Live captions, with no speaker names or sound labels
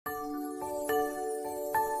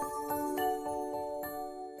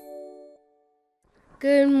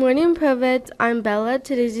Good morning, PROVET. I'm Bella.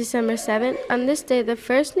 Today's December 7th. On this day, the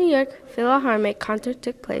first New York Philharmonic concert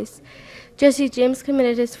took place. Jesse James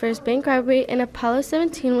committed his first bank robbery, and Apollo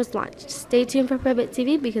 17 was launched. Stay tuned for PROVET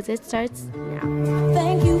TV because it starts now.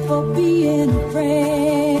 Thank you for being a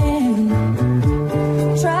friend.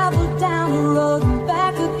 Travel down the road and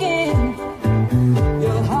back again.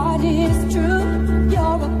 Your heart is true.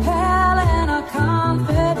 You're a pal and a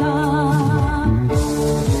confidant.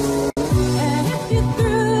 And if you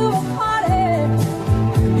threw a party,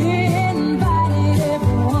 you invited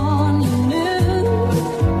everyone you knew,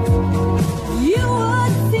 you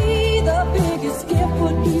would see the biggest gift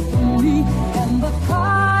would be for me, and the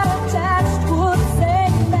card attached would say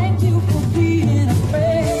thank you for being a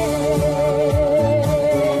friend.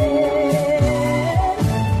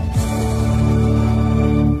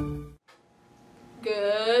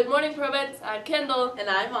 Good morning, PROVETs. I'm Kendall. And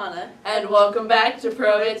I'm Anna. And welcome back to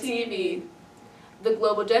PROVET TV. The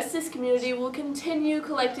global justice community will continue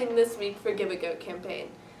collecting this week for Give a Goat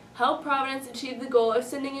campaign. Help Providence achieve the goal of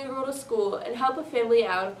sending a girl to school and help a family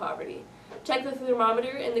out of poverty. Check the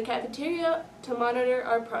thermometer in the cafeteria to monitor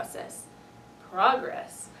our progress.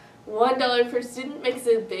 $1 per student makes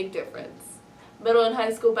a big difference. Middle and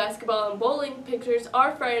high school basketball and bowling pictures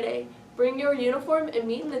are Friday. Bring your uniform and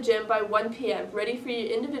meet in the gym by 1 p.m. ready for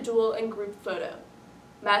your individual and group photo.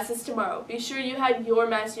 Mass is tomorrow. Be sure you have your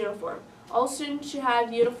mass uniform. All students should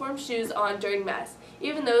have uniform shoes on during Mass,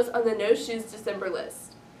 even those on the No Shoes December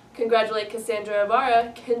list. Congratulate Cassandra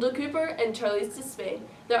Ibarra, Kendall Cooper, and Charlize Despain.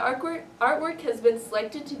 Their artwork has been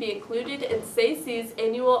selected to be included in SAC's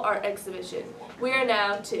annual art exhibition. We are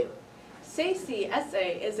now 2. SACY SA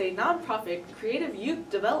is a nonprofit creative youth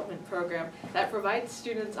development program that provides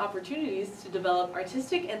students opportunities to develop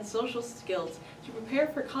artistic and social skills to prepare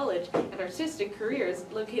for college and artistic careers,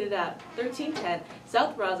 located at 1310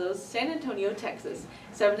 South Brazos, San Antonio, Texas,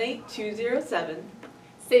 78207.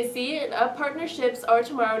 SACY and UP Partnerships Are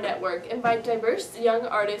Tomorrow Network invite diverse young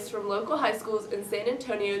artists from local high schools in San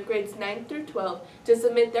Antonio, grades 9 through 12, to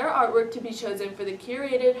submit their artwork to be chosen for the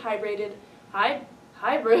curated hybrid art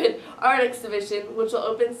exhibition, which will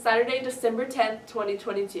open Saturday, December 10th,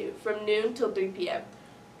 2022, from noon till 3 p.m.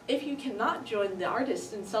 If you cannot join the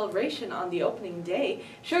artists in celebration on the opening day,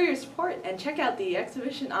 show your support and check out the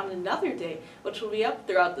exhibition on another day, which will be up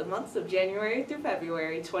throughout the months of January through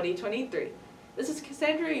February 2023. This is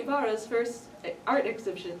Cassandra Ibarra's first art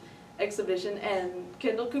exhibition and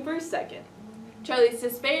Kendall Cooper's second. Charlize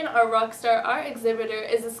Despain, our rockstar art exhibitor,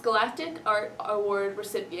 is a Scholastic Art Award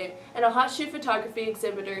recipient and a Hot Shoe Photography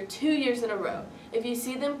exhibitor 2 years in a row. If you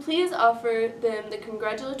see them, please offer them the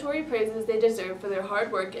congratulatory praises they deserve for their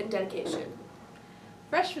hard work and dedication.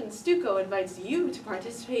 Freshman Stuco invites you to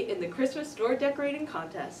participate in the Christmas door decorating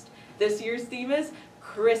contest. This year's theme is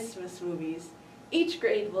Christmas movies. Each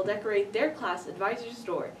grade will decorate their class advisor's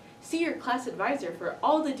door. See your class advisor for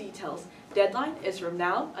all the details. Deadline is from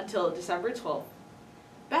now until December 12th.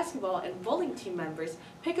 Basketball and bowling team members,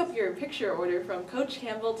 pick up your picture order from Coach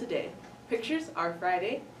Campbell today. Pictures are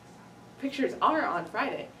on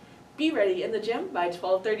Friday. Be ready in the gym by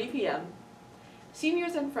 12:30 p.m.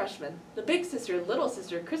 Seniors and freshmen, the Big Sister Little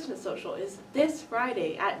Sister Christmas Social is this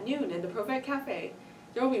Friday at noon in the PROVET Cafe.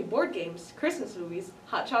 There will be board games, Christmas movies,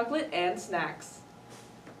 hot chocolate, and snacks.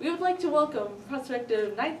 We would like to welcome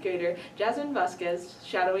prospective 9th grader Jasmine Vasquez,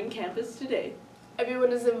 shadowing campus today.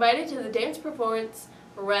 Everyone is invited to the dance performance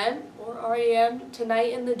REM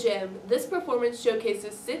tonight in the gym. This performance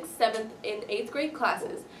showcases 6th, 7th, and 8th grade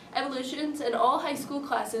classes, evolutions, and all high school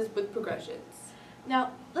classes with progressions. Now,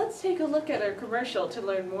 let's take a look at our commercial to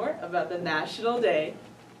learn more about the National Day.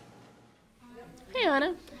 Hey,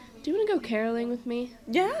 Anna. Do you want to go caroling with me?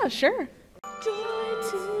 Yeah, sure. Joy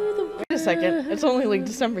to the world. Wait a second, it's only like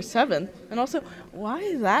December 7th. And also,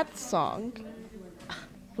 why that song?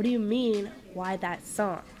 What do you mean, why that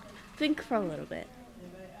song? Think for a little bit.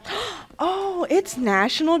 Oh, it's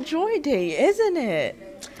National Joy Day, isn't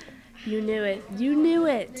it? You knew it. You knew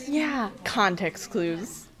it. Yeah, context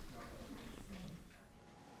clues.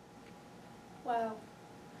 Wow.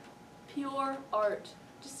 Pure art.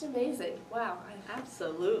 Just amazing. Wow.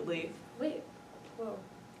 Absolutely. Wait. Whoa.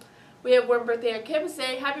 We have one birthday on campus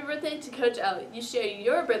today. Happy birthday to Coach Elliott. You share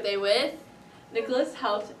your birthday with Nicholas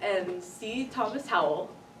Hout and C. Thomas Howell.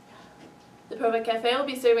 The PROVET Cafe will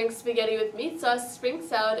be serving spaghetti with meat sauce, spring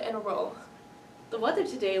salad, and a roll. The weather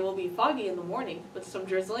today will be foggy in the morning with some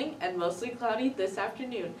drizzling and mostly cloudy this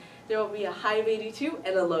afternoon. There will be a high of 82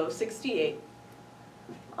 and a low of 68.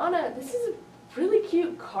 Anna, this is a really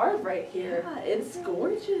cute card right here. Yeah, it's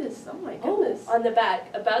gorgeous. Oh my goodness. Oh, on the back,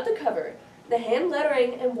 about the cover. The hand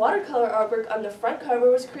lettering and watercolor artwork on the front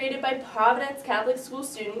cover was created by Providence Catholic School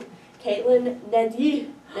student Caitlin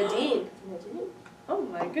Nadine. Oh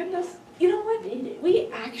my goodness. You know what? We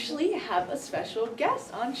actually have a special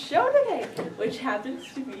guest on show today, which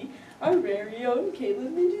happens to be our very own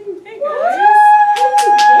Caitlin Nadine. Hey guys.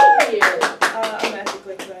 How did you get here? A magic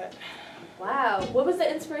like that. Wow. What was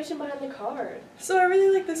the inspiration behind the card? So I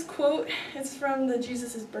really like this quote. It's from the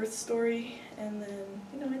Jesus' birth story, and then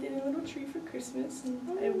I did a little tree for Christmas, and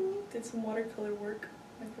I did some watercolor work,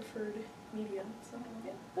 my preferred medium. So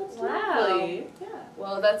yeah. That's Wow. lovely. Yeah.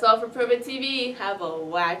 Well, that's all for PROVET TV. Have a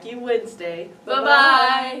wacky Wednesday.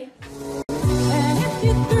 Bye-bye.